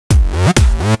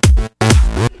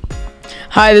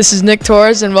Hi, this is Nick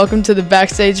Torres, and welcome to the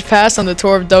Backstage Pass on the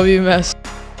tour of WMS.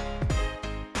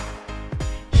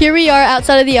 Here we are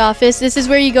outside of the office. This is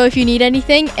where you go if you need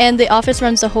anything, and the office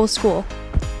runs the whole school.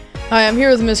 Hi, I'm here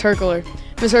with Ms. Herkler.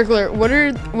 Ms. Herkler,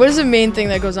 what is the main thing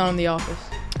that goes on in the office?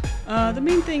 The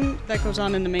main thing that goes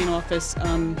on in the main office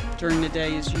during the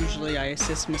day is usually I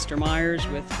assist Mr. Myers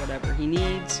with whatever he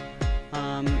needs,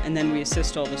 and then we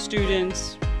assist all the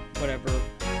students, whatever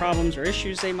problems or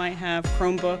issues they might have.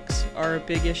 Chromebooks are a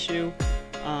big issue,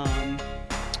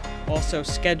 also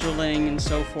scheduling and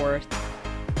so forth,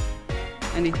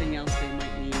 anything else they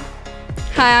might need.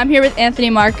 Hi, I'm here with Anthony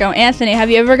Marco. Anthony,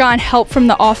 have you ever gotten help from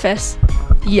the office?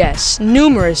 Yes,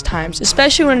 numerous times,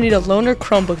 especially when I need a loaner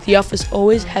Chromebook. The office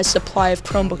always has supply of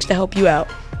Chromebooks to help you out.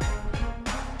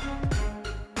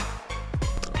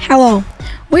 Hello,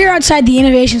 we are outside the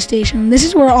Innovation Station. This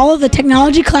is where all of the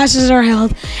technology classes are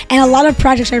held and a lot of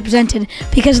projects are presented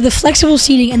because of the flexible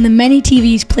seating and the many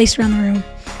TVs placed around the room.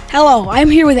 Hello, I'm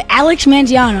here with Alex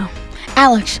Manziano.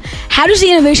 Alex, how does the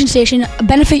Innovation Station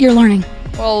benefit your learning?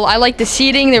 Well, I like the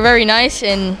seating, they're very nice,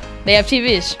 and they have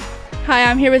TVs. Hi,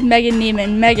 I'm here with Megan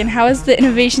Neiman. Megan, how is the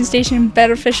Innovation Station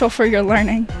beneficial for your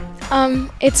learning?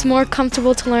 It's more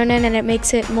comfortable to learn in, and it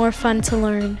makes it more fun to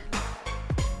learn.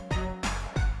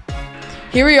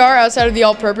 Here we are outside of the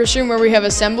all-purpose room where we have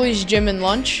assemblies, gym, and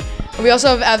lunch. And we also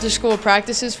have after-school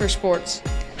practices for sports.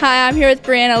 Hi, I'm here with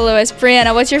Brianna Lewis.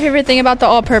 Brianna, what's your favorite thing about the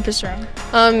all-purpose room?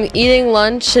 Eating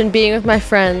lunch and being with my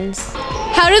friends.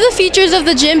 How do the features of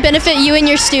the gym benefit you and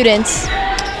your students?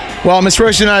 Well, Ms.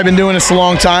 Roche and I have been doing this a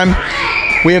long time.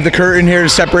 We have the curtain here to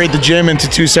separate the gym into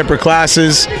two separate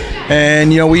classes,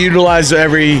 and we utilize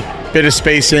every bit of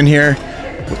space in here.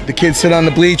 The kids sit on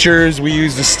the bleachers, we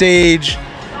use the stage,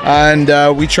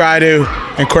 and we try to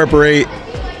incorporate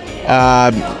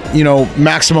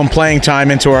maximum playing time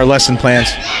into our lesson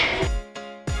plans.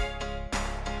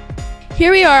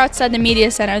 Here we are outside the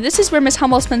Media Center. This is where Ms.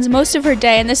 Hummel spends most of her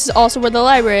day, and this is also where the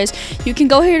library is. You can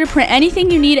go here to print anything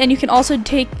you need, and you can also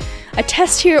take a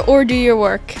test here or do your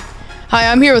work.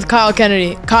 Hi, I'm here with Kyle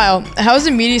Kennedy. Kyle, how is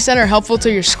the Media Center helpful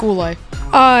to your school life?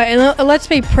 It lets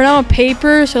me print out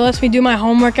papers, so it lets me do my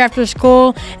homework after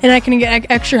school, and I can get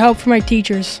extra help from my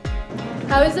teachers.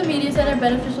 How is the Media Center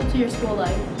beneficial to your school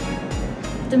life?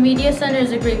 The Media Center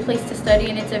is a great place to study,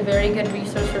 and it's a very good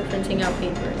resource for printing out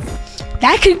papers.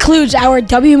 That concludes our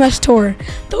WMS tour.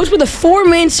 Those were the 4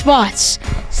 main spots.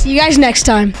 See you guys next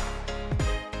time.